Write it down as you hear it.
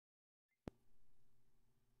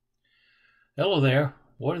Hello there.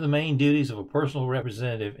 What are the main duties of a personal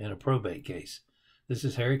representative in a probate case? This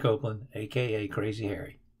is Harry Copeland, aka Crazy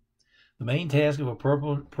Harry. The main task of a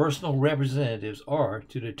personal representatives are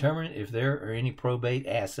to determine if there are any probate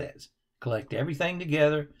assets, collect everything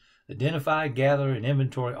together, identify, gather, and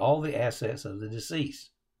inventory all the assets of the deceased,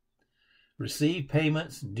 receive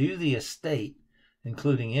payments due the estate,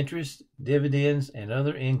 including interest, dividends, and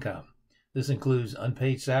other income. This includes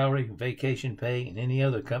unpaid salary, vacation pay, and any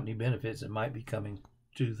other company benefits that might be coming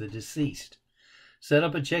to the deceased. Set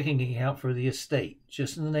up a checking account for the estate,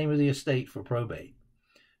 just in the name of the estate for probate.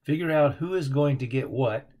 Figure out who is going to get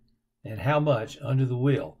what and how much under the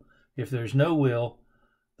will. If there's no will,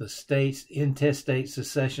 the state's intestate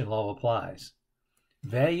succession law applies.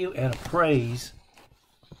 Value and appraise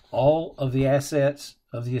all of the assets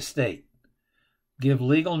of the estate. Give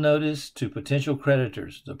legal notice to potential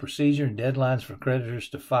creditors. The procedure and deadlines for creditors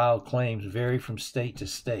to file claims vary from state to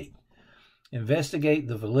state. Investigate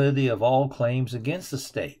the validity of all claims against the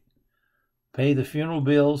state. Pay the funeral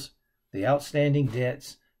bills, the outstanding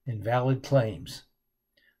debts, and valid claims.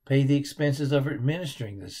 Pay the expenses of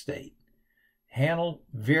administering the estate. Handle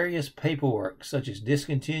various paperwork such as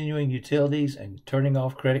discontinuing utilities and turning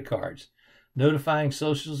off credit cards, notifying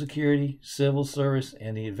Social Security, Civil Service,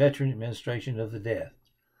 and the Veteran Administration of the death.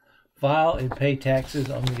 File and pay taxes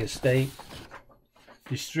on the estate.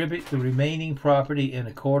 Distribute the remaining property in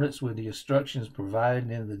accordance with the instructions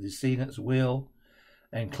provided in the decedent's will,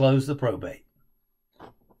 and close the probate.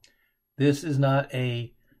 This is not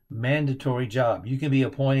a mandatory job. You can be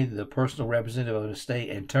appointed the personal representative of an estate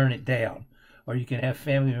and turn it down, or you can have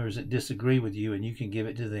family members that disagree with you and you can give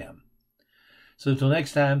it to them. So until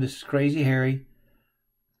next time, this is Crazy Harry,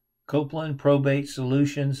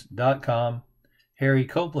 CopelandProbateSolutions.com,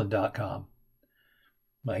 HarryCopeland.com.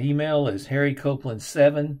 My email is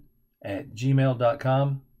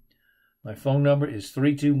harrycopeland7@gmail.com. My phone number is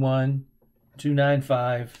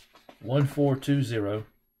 321-295-1420.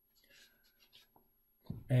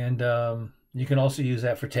 And you can also use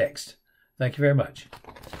that for text. Thank you very much.